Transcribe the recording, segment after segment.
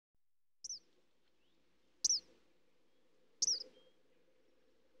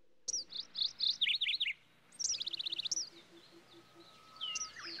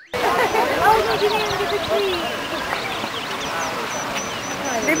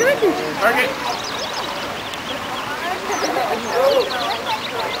Okay.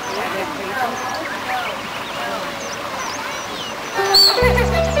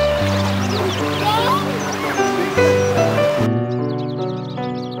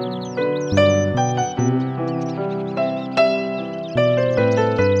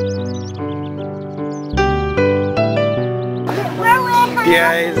 Tia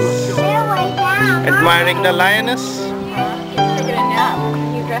is admiring the lioness. Taking a nap.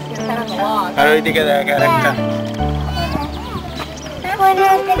 You dressed your head on the log. How do we get that character? Why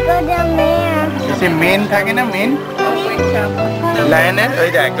don't they go down there? You see main thake na main? Lioness? Oi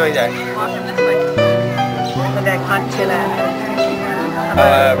jaak, oi jaak. Walking this way. With that conchilla.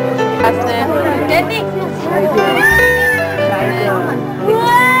 Austin. Denny.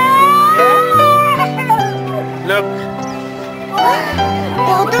 Look.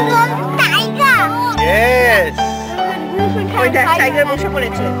 Tiger. Yes. ওই দেখ tiger বসে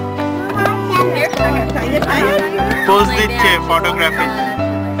পড়েছে Pose দিচ্ছে photography.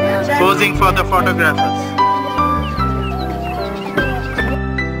 Posing for the photographers.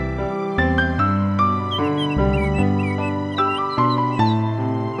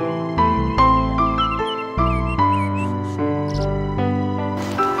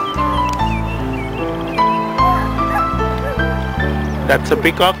 That's a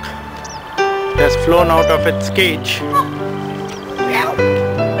peacock. It has flown out of its cage.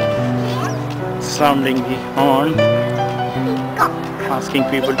 Sounding the horn, asking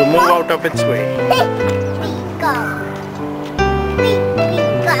people to move out of its way.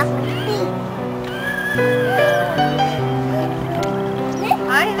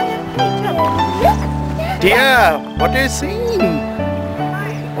 Tia, what are you seeing?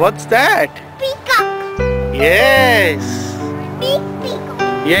 What's that? Peacock. Yes. Big peacock.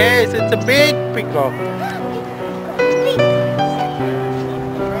 Yes, it's a big peacock.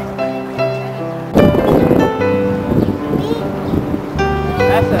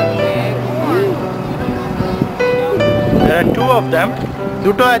 That's a big one. There are two of them.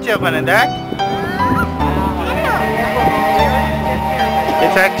 Duto ache okhane dekh.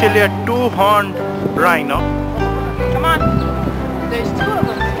 It's actually a two-horned rhino. Come on. There's two of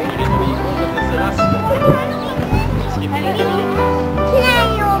them.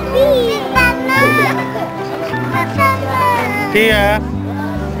 Tia,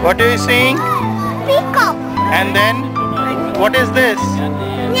 what are you seeing? Peacock. And then, what is this?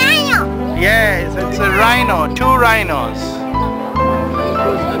 Rhino. Yes, it's a rhino, two rhinos.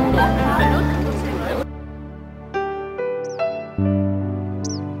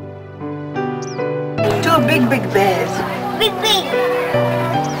 Two big bears. Big.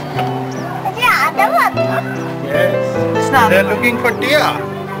 Yeah, the one. Yes. It's not. They're looking for Tia.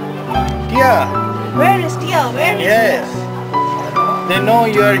 Tia. Where is Tia? Where is Yes. They know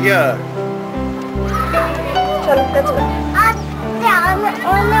you're here. Chalo, let's go.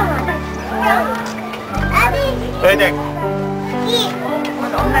 Wait there.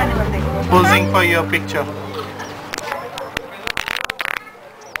 Posing for your picture.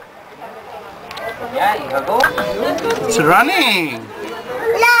 It's running.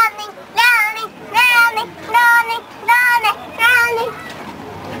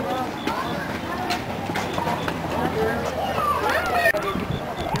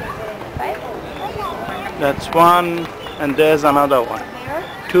 That's one, and there's another one.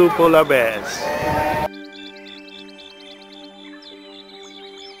 Two polar bears.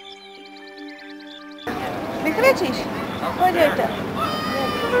 দেখেছিস ওই যে এটা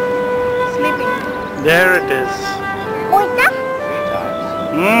sleeping There it is.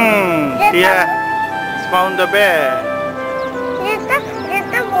 Yeah, it's found the bear.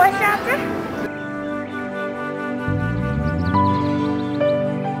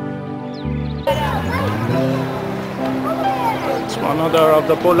 It's one other of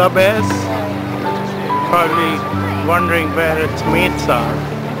the polar bears. Probably wondering where its mates are.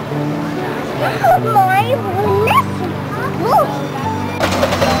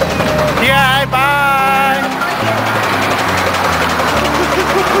 Yeah, bye.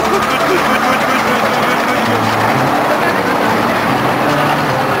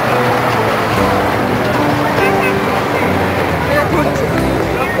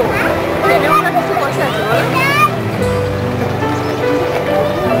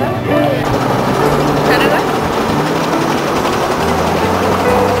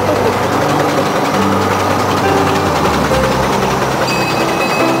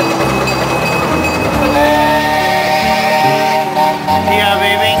 Tia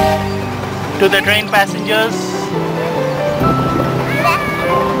waving to the train passengers.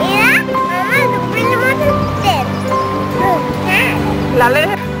 লালের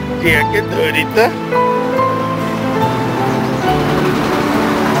টিয়াকে ধরি তো।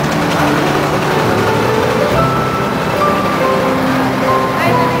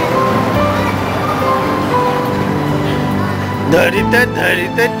 धरी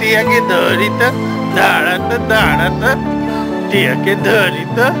तो टिया के धरी तो दाड़ा तो टिया के धरी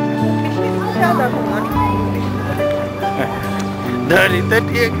तो टिया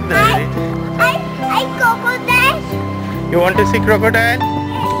के धरी। I crocodile. You want to see crocodile?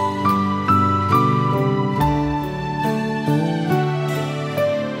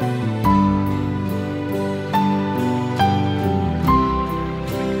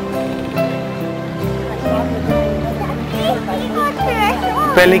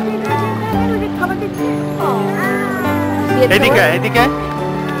 Pelic. এদিকে এদিকে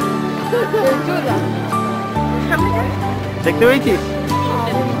দেখতে পেয়েছিস?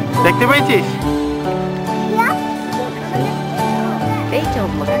 দেখতে পেয়েছিস? They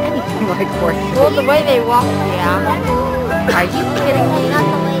don't look anything like horses. Well, the way they walk, yeah. Are you kidding me? Not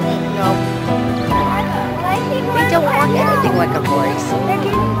the way they No. They don't walk anything like a horse.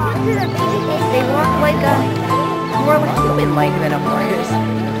 They walk like a more like human-like than a horse.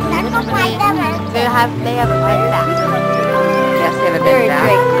 They have a big back. Yes, they have a big back.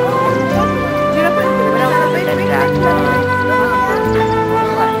 They don't have a big back.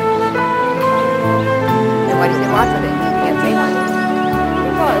 What? Then why do you say lots of it? You can't say much.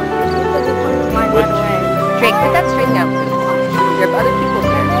 Drake, put that string down, please. There are other people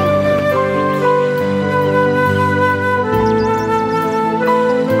here.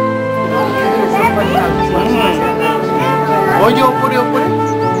 Oye, opore.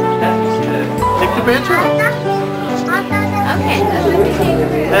 দেখতে পেয়েছো? Okay.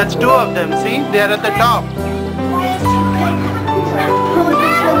 That's two of them, see? They are at the top.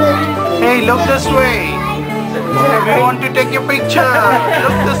 Hey, look this way. We want to take your picture.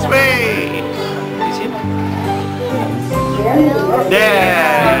 Look this way.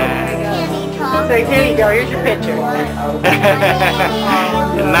 There. So here you go, here's your picture.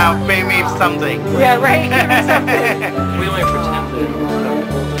 Now pay me something. Yeah, right? We only pretended.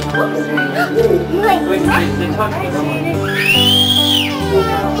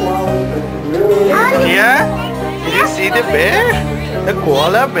 Yeah? Did you see the bear? The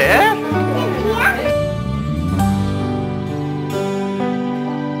koala bear?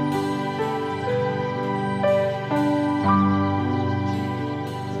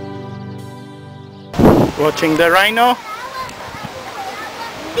 Watching the rhino.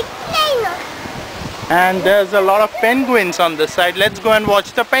 And there's a lot of penguins on this side. Let's go and watch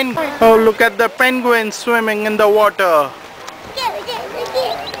the penguins. Oh, look at the penguins swimming in the water.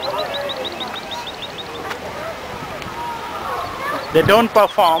 They don't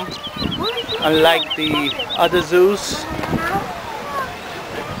perform unlike the other zoos.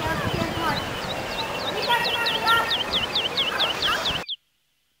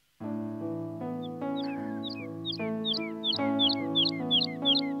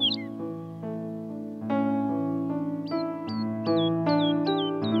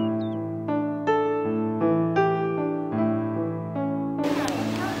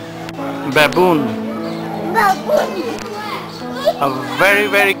 Baboon. A very,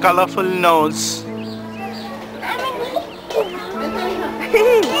 very colorful nose.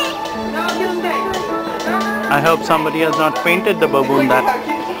 I hope somebody has not painted the baboon that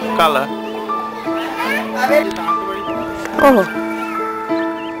color. Oh.